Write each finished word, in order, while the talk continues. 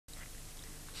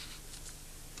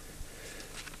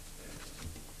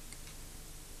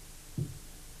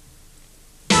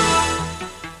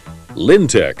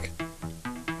Lintec.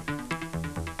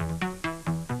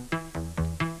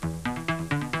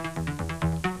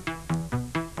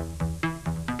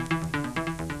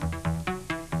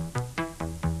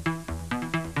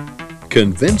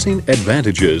 Convincing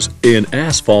advantages in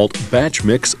asphalt batch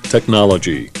mix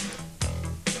technology.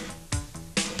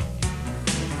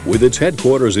 With its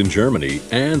headquarters in Germany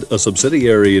and a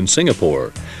subsidiary in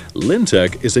Singapore,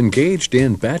 Lintec is engaged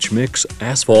in batch mix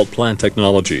asphalt plant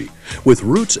technology with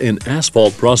roots in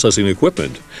asphalt processing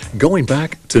equipment going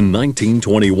back to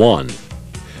 1921.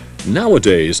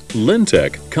 Nowadays,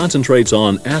 Lintec concentrates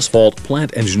on asphalt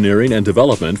plant engineering and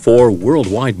development for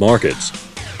worldwide markets.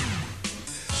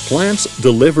 Plants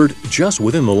delivered just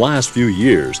within the last few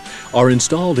years are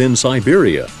installed in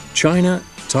Siberia, China,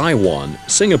 Taiwan,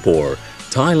 Singapore,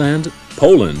 Thailand,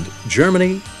 Poland,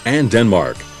 Germany, and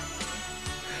Denmark.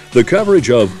 The coverage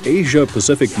of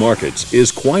Asia-Pacific markets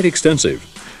is quite extensive,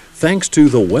 thanks to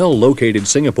the well-located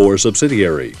Singapore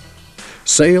subsidiary.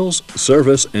 Sales,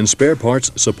 service, and spare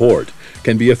parts support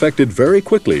can be effected very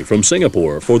quickly from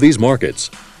Singapore for these markets.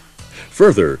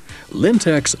 Further,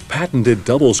 Lintec's patented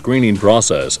double screening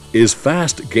process is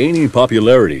fast gaining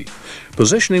popularity,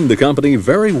 positioning the company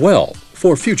very well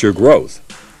for future growth.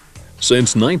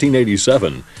 Since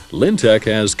 1987, Lintec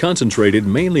has concentrated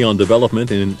mainly on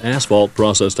development in asphalt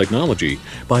process technology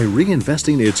by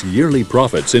reinvesting its yearly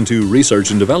profits into research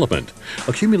and development,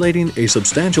 accumulating a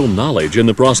substantial knowledge in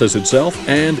the process itself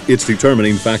and its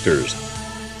determining factors.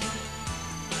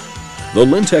 The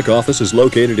Lintec office is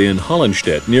located in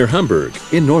Hallenstedt near Hamburg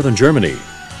in northern Germany.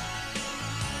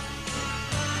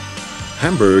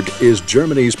 Hamburg is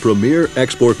Germany's premier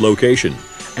export location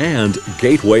and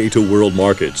gateway to world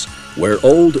markets, where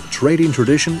old trading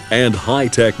tradition and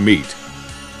high-tech meet.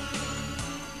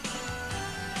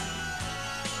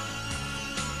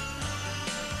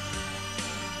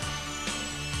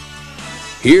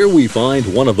 Here we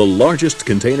find one of the largest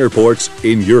container ports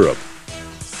in Europe.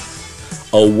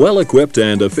 A well-equipped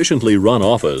and efficiently run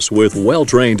office with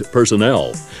well-trained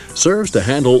personnel serves to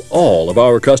handle all of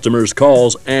our customers'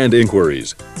 calls and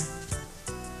inquiries.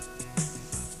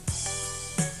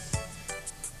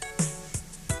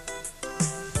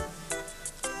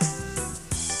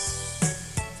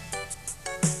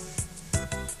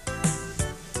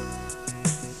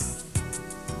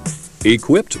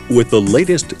 Equipped with the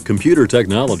latest computer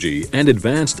technology and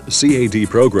advanced CAD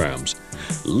programs,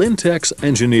 Lintec's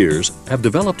engineers have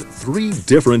developed 3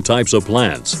 different types of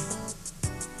plants.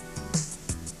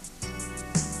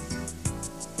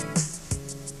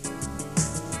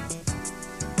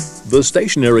 The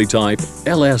stationary type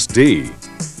LSD,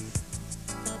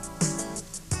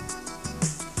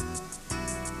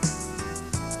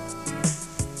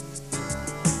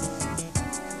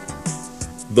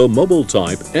 the mobile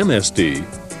type MSD,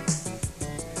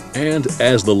 and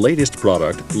as the latest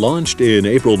product launched in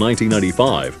April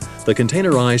 1995, the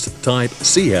containerized type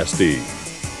CSD.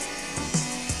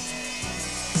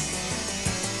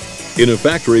 In a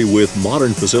factory with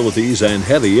modern facilities and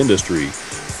heavy industry,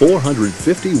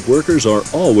 450 workers are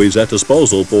always at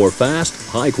disposal for fast,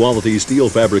 high-quality steel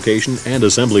fabrication and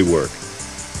assembly work.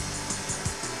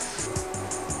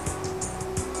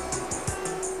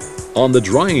 On the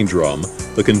drying drum,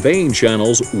 the conveying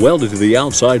channels welded to the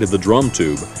outside of the drum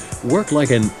tube work like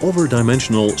an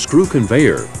over-dimensional screw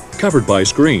conveyor covered by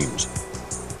screens.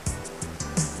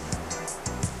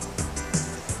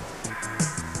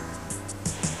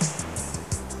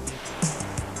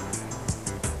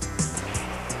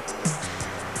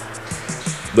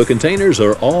 The containers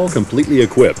are all completely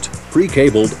equipped,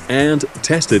 pre-cabled, and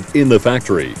tested in the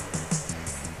factory.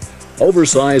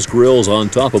 Oversized grills on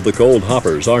top of the cold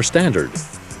hoppers are standard.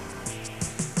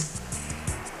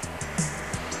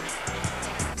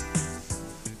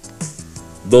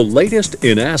 The latest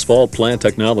in asphalt plant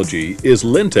technology is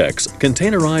Lintec's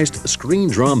containerized screen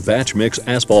drum batch mix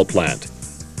asphalt plant.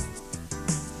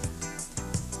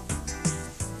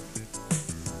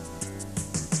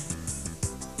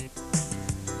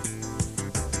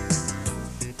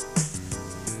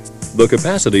 The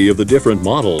capacity of the different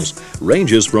models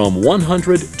ranges from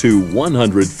 100 to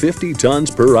 150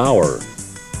 tons per hour.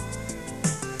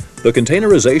 The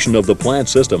containerization of the plant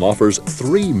system offers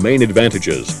 3 main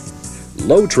advantages.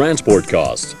 Low transport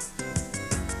costs,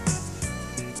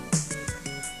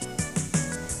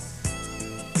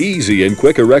 easy and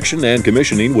quick erection and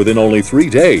commissioning within only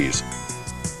 3 days,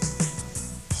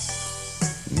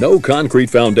 no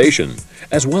concrete foundation,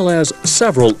 as well as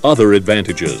several other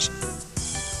advantages.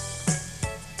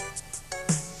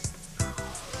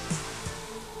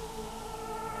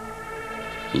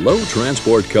 Low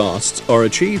transport costs are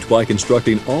achieved by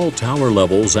constructing all tower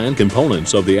levels and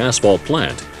components of the asphalt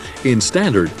plant in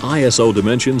standard ISO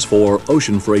dimensions for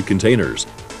ocean freight containers.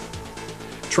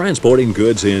 Transporting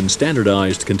goods in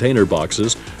standardized container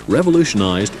boxes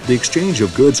revolutionized the exchange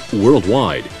of goods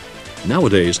worldwide.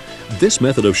 Nowadays, this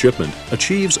method of shipment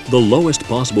achieves the lowest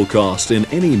possible cost in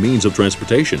any means of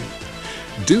transportation.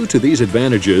 Due to these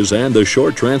advantages and the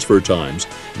short transfer times,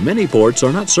 many ports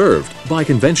are not served by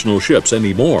conventional ships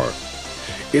anymore.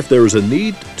 If there is a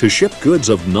need to ship goods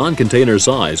of non-container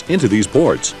size into these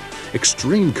ports,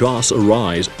 extreme costs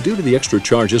arise due to the extra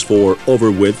charges for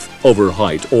over width, over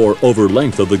height, or over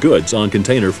length of the goods on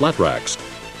container flat racks.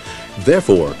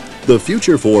 Therefore, the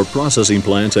future for processing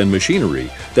plants and machinery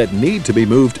that need to be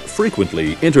moved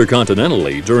frequently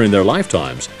intercontinentally during their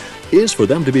lifetimes is for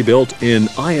them to be built in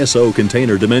ISO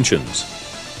container dimensions.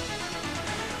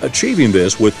 Achieving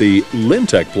this with the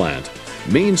Lintec plant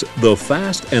means the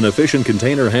fast and efficient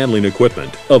container handling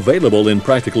equipment available in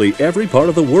practically every part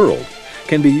of the world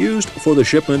can be used for the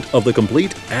shipment of the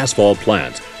complete asphalt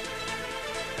plant.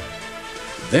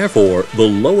 Therefore, the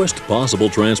lowest possible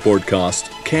transport cost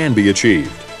can be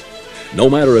achieved. No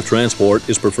matter if transport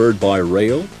is preferred by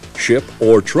rail, ship,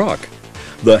 or truck,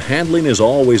 the handling is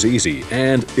always easy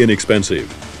and inexpensive.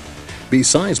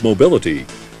 Besides mobility,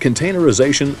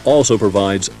 containerization also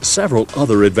provides several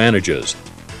other advantages.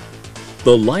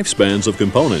 The lifespans of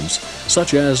components,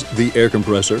 such as the air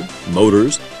compressor,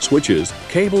 motors, switches,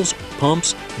 cables,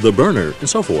 pumps, the burner, and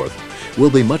so forth,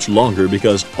 will be much longer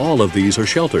because all of these are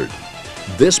sheltered.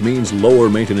 This means lower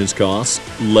maintenance costs,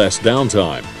 less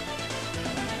downtime.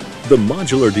 The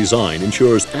modular design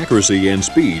ensures accuracy and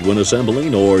speed when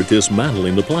assembling or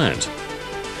dismantling the plant.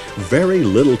 Very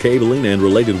little cabling and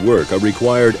related work are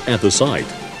required at the site,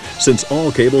 since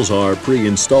all cables are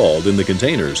pre-installed in the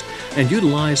containers and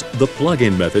utilize the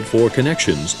plug-in method for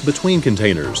connections between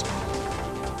containers.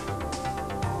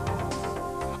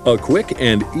 A quick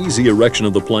and easy erection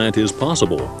of the plant is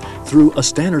possible through a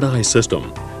standardized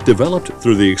system developed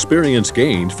through the experience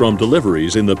gained from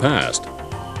deliveries in the past.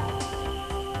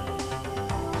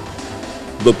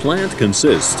 The plant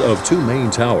consists of two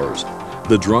main towers,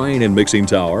 the drying and mixing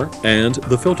tower and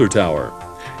the filter tower.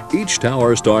 Each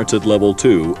tower starts at level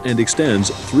 2 and extends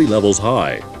 3 levels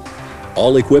high.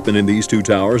 All equipment in these two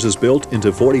towers is built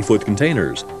into 40-foot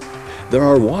containers. There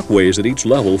are walkways at each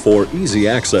level for easy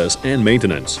access and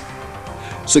maintenance.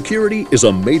 Security is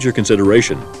a major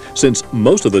consideration, since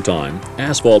most of the time,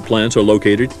 asphalt plants are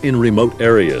located in remote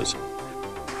areas.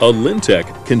 A Lintec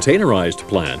containerized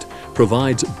plant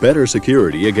provides better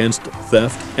security against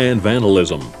theft and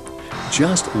vandalism.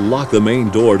 Just lock the main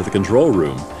door to the control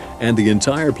room and the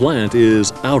entire plant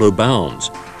is out of bounds.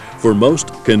 For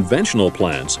most conventional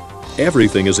plants,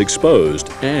 everything is exposed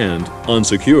and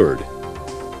unsecured.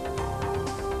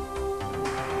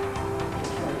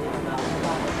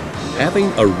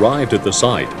 Having arrived at the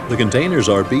site, the containers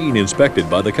are being inspected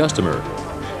by the customer.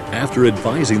 After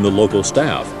advising the local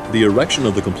staff, the erection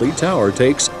of the complete tower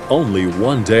takes only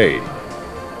 1 day.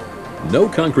 No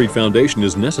concrete foundation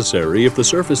is necessary if the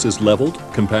surface is leveled,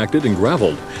 compacted, and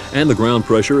graveled, and the ground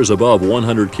pressure is above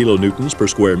 100 kilonewtons per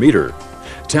square meter.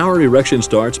 Tower erection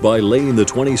starts by laying the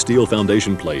 20 steel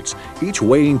foundation plates, each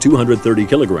weighing 230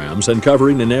 kilograms and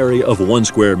covering an area of 1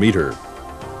 square meter.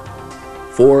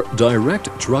 For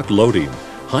direct truck loading,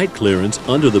 height clearance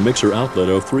under the mixer outlet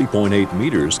of 3.8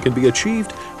 meters can be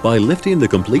achieved by lifting the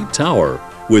complete tower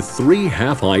with 3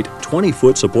 half-height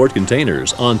 20-foot support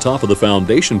containers on top of the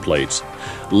foundation plates,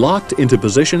 locked into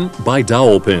position by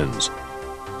dowel pins.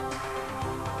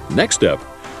 Next step,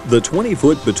 the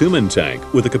 20-foot bitumen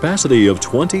tank with a capacity of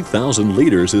 20,000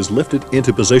 liters is lifted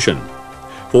into position.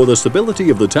 For the stability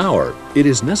of the tower, it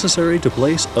is necessary to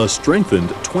place a strengthened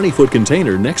 20-foot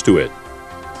container next to it.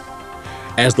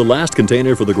 As the last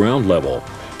container for the ground level,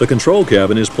 the control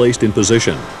cabin is placed in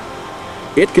position.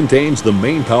 It contains the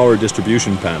main power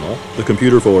distribution panel, the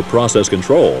computer for process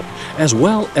control, as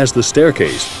well as the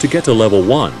staircase to get to level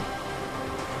 1.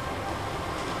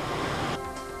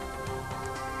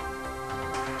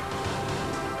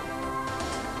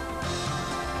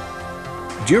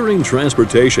 During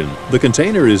transportation, the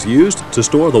container is used to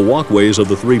store the walkways of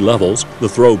the 3 levels, the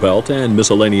throw belt, and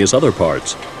miscellaneous other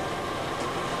parts.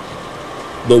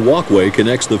 The walkway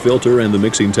connects the filter and the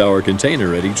mixing tower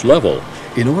container at each level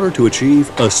in order to achieve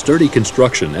a sturdy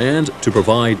construction and to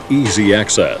provide easy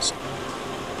access.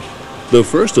 The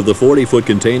first of the 40-foot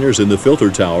containers in the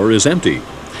filter tower is empty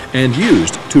and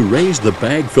used to raise the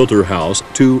bag filter house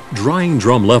to drying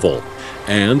drum level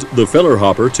and the filler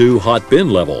hopper to hot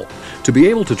bin level to be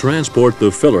able to transport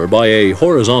the filler by a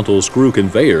horizontal screw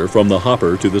conveyor from the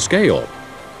hopper to the scale.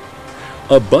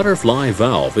 A butterfly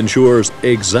valve ensures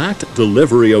exact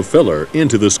delivery of filler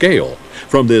into the scale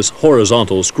from this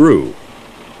horizontal screw.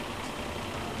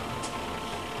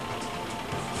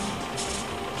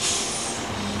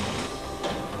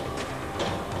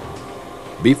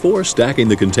 Before stacking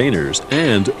the containers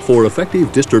and for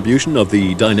effective distribution of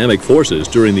the dynamic forces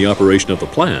during the operation of the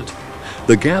plant,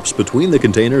 the gaps between the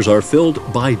containers are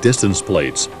filled by distance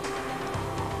plates.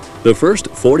 The first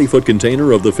 40-foot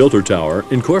container of the filter tower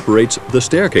incorporates the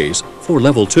staircase for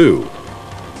level 2.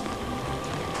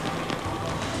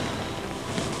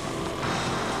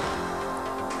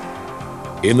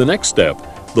 In the next step,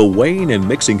 the weighing and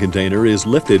mixing container is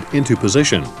lifted into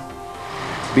position.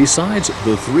 Besides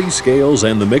the 3 scales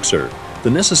and the mixer,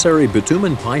 the necessary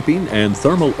bitumen piping and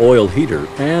thermal oil heater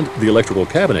and the electrical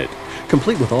cabinet,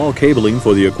 complete with all cabling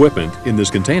for the equipment in this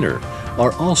container,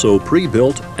 are also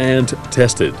pre-built and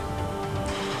tested.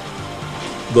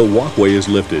 The walkway is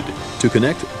lifted to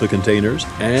connect the containers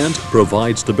and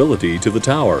provide stability to the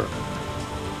tower.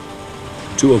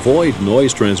 To avoid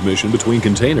noise transmission between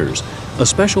containers, a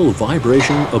special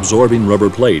vibration-absorbing rubber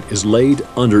plate is laid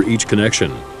under each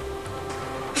connection.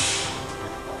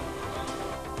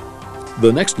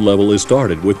 The next level is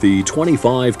started with the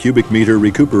 25 cubic meter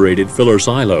recuperated filler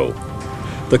silo.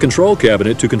 The control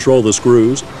cabinet to control the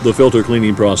screws, the filter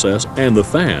cleaning process, and the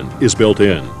fan is built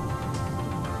in.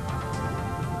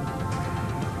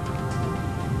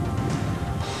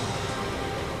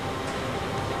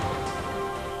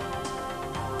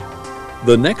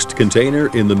 The next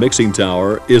container in the mixing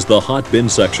tower is the hot bin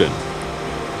section.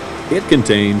 It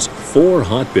contains 4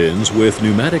 hot bins with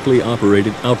pneumatically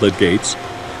operated outlet gates,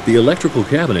 the electrical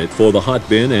cabinet for the hot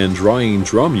bin and drying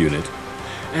drum unit,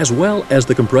 as well as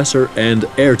the compressor and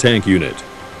air tank unit.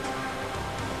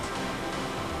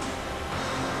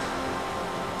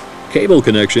 Cable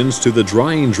connections to the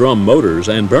drying drum motors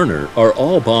and burner are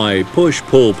all by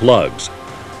push-pull plugs.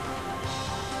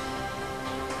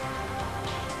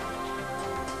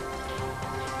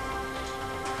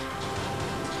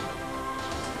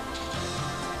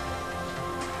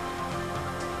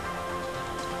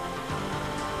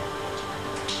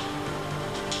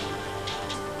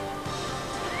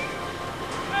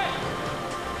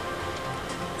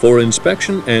 For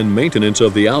inspection and maintenance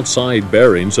of the outside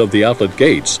bearings of the outlet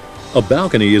gates, a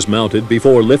balcony is mounted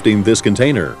before lifting this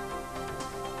container.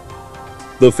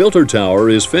 The filter tower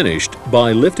is finished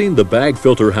by lifting the bag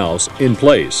filter house in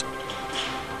place.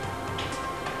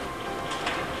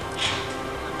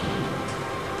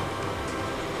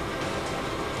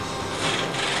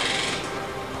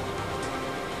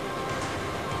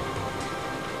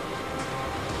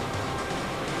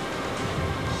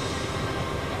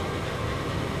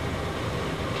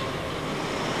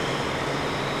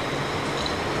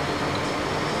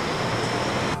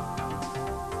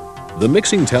 The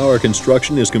mixing tower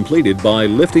construction is completed by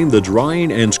lifting the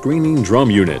drying and screening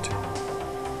drum unit.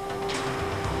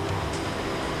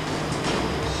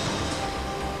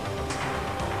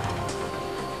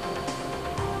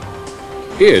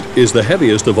 It is the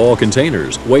heaviest of all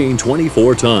containers, weighing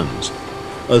 24 tons.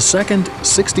 A second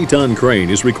 60-ton crane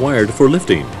is required for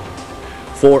lifting.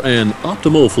 For an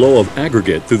optimal flow of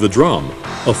aggregate through the drum,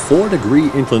 a 4-degree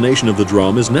inclination of the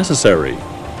drum is necessary.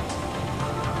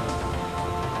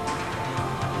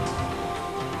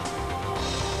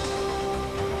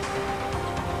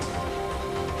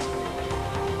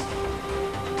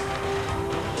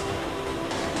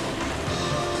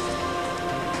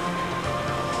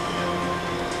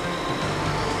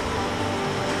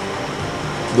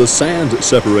 The sand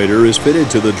separator is fitted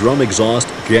to the drum exhaust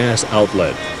gas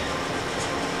outlet.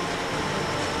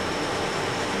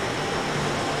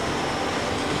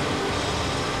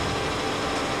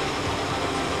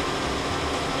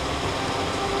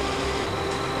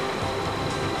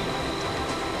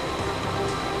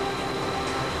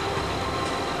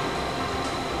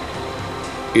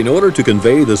 In order to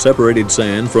convey the separated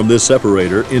sand from this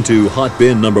separator into hot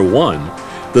bin number 1,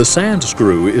 the sand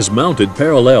screw is mounted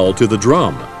parallel to the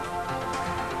drum.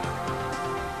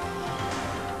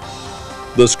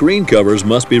 The screen covers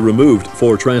must be removed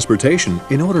for transportation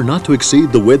in order not to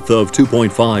exceed the width of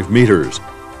 2.5 meters.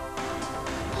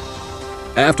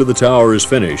 After the tower is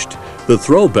finished, the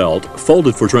throw belt,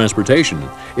 folded for transportation,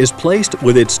 is placed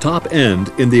with its top end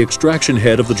in the extraction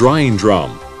head of the drying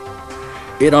drum.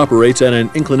 It operates at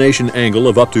an inclination angle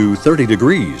of up to 30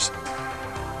 degrees.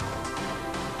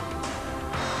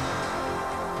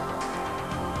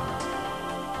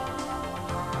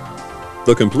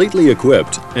 The completely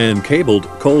equipped and cabled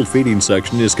cold feeding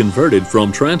section is converted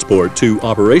from transport to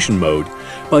operation mode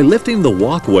by lifting the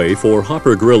walkway for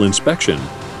hopper grill inspection.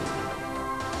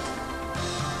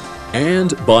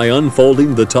 and by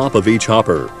unfolding the top of each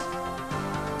hopper.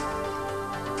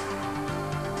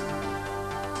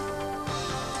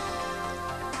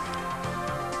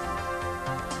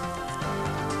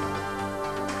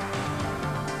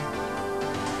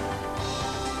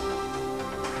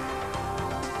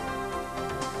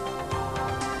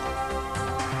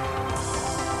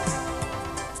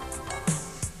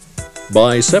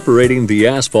 By separating the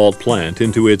asphalt plant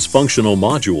into its functional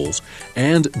modules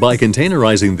and by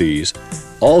containerizing these,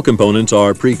 all components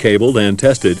are pre-cabled and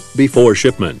tested before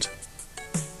shipment.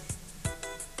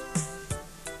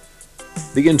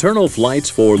 The internal flights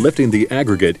for lifting the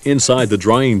aggregate inside the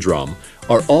drying drum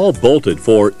are all bolted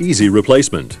for easy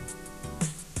replacement.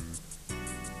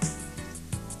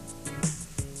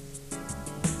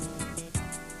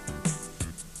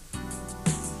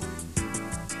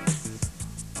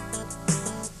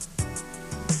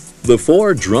 The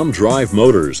 4 drum drive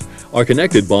motors are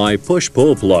connected by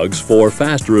push-pull plugs for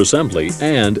faster assembly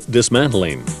and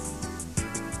dismantling.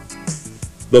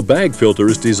 The bag filter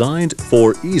is designed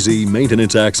for easy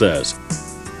maintenance access.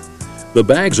 The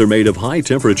bags are made of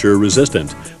high-temperature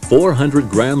resistant 400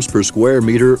 grams per square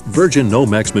meter virgin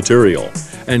Nomex material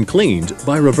and cleaned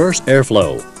by reverse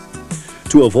airflow.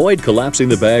 To avoid collapsing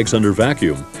the bags under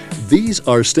vacuum, these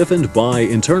are stiffened by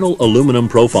internal aluminum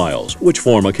profiles which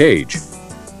form a cage.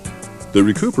 The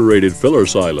recuperated filler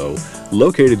silo,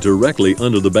 located directly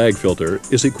under the bag filter,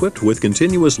 is equipped with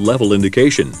continuous level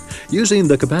indication using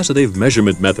the capacitive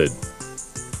measurement method.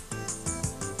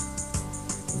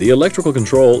 The electrical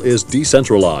control is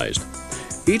decentralized.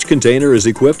 Each container is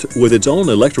equipped with its own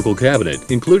electrical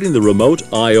cabinet, including the remote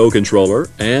I/O controller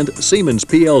and Siemens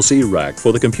PLC rack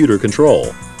for the computer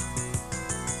control.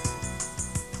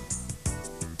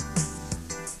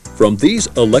 From these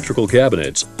electrical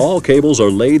cabinets, all cables are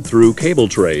laid through cable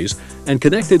trays and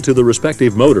connected to the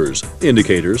respective motors,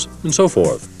 indicators, and so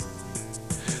forth.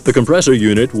 The compressor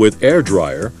unit with air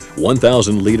dryer,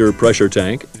 1,000-liter pressure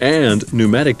tank, and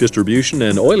pneumatic distribution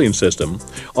and oiling system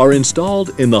are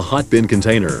installed in the hot bin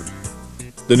container.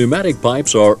 The pneumatic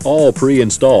pipes are all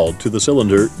pre-installed to the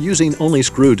cylinder using only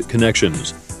screwed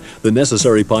connections. The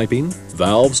necessary piping,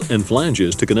 valves, and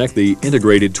flanges to connect the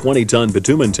integrated 20-ton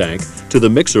bitumen tank to the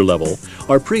mixer level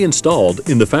are pre-installed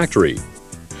in the factory.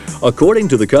 According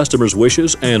to the customer's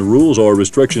wishes and rules or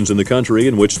restrictions in the country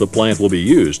in which the plant will be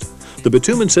used, the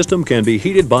bitumen system can be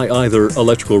heated by either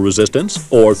electrical resistance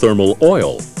or thermal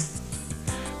oil.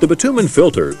 The bitumen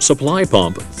filter, supply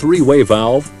pump, 3-way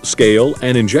valve, scale,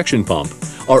 and injection pump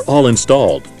are all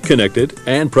installed, connected,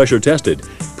 and pressure tested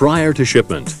prior to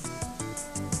shipment.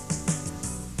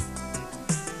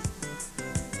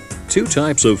 2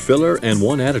 types of filler and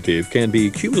 1 additive can be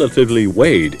cumulatively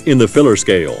weighed in the filler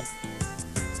scale.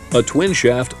 A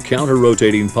twin-shaft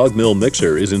counter-rotating pug mill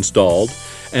mixer is installed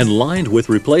and lined with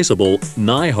replaceable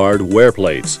Nyhard wear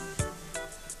plates.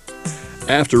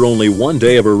 After only 1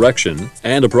 day of erection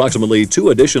and approximately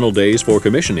 2 additional days for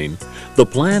commissioning, the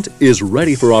plant is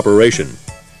ready for operation.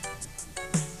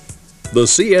 The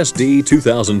CSD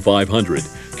 2500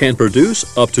 can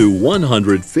produce up to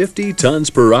 150 tons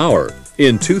per hour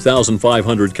in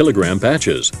 2,500 kilogram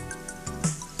patches.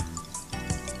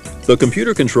 The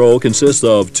computer control consists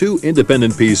of 2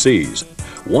 independent PCs,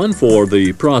 one for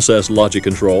the process logic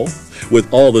control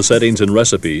with all the settings and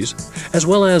recipes, as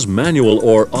well as manual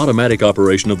or automatic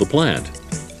operation of the plant.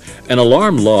 An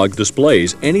alarm log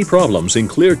displays any problems in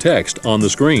clear text on the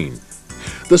screen.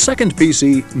 The second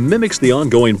PC mimics the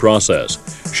ongoing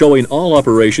process, showing all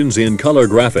operations in color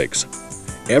graphics.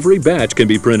 Every batch can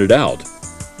be printed out.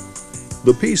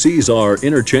 The PCs are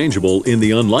interchangeable in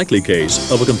the unlikely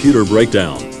case of a computer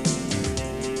breakdown.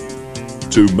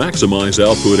 To maximize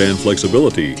output and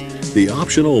flexibility, the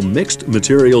optional mixed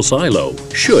material silo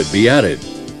should be added.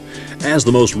 As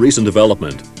the most recent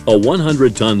development, a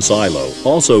 100-ton silo,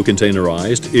 also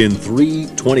containerized in 3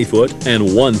 20-foot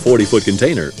and 1 40-foot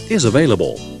container, is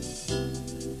available.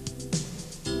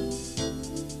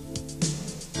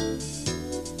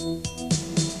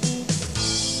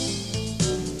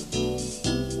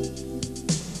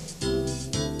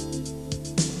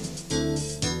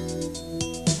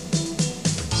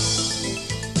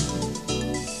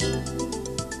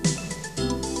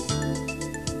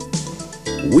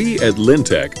 We at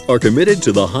Lintec are committed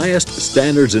to the highest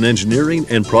standards in engineering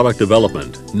and product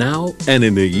development, now and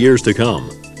in the years to come.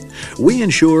 We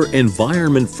ensure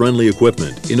environment-friendly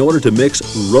equipment in order to mix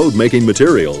road-making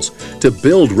materials to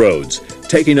build roads,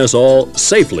 taking us all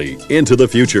safely into the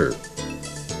future.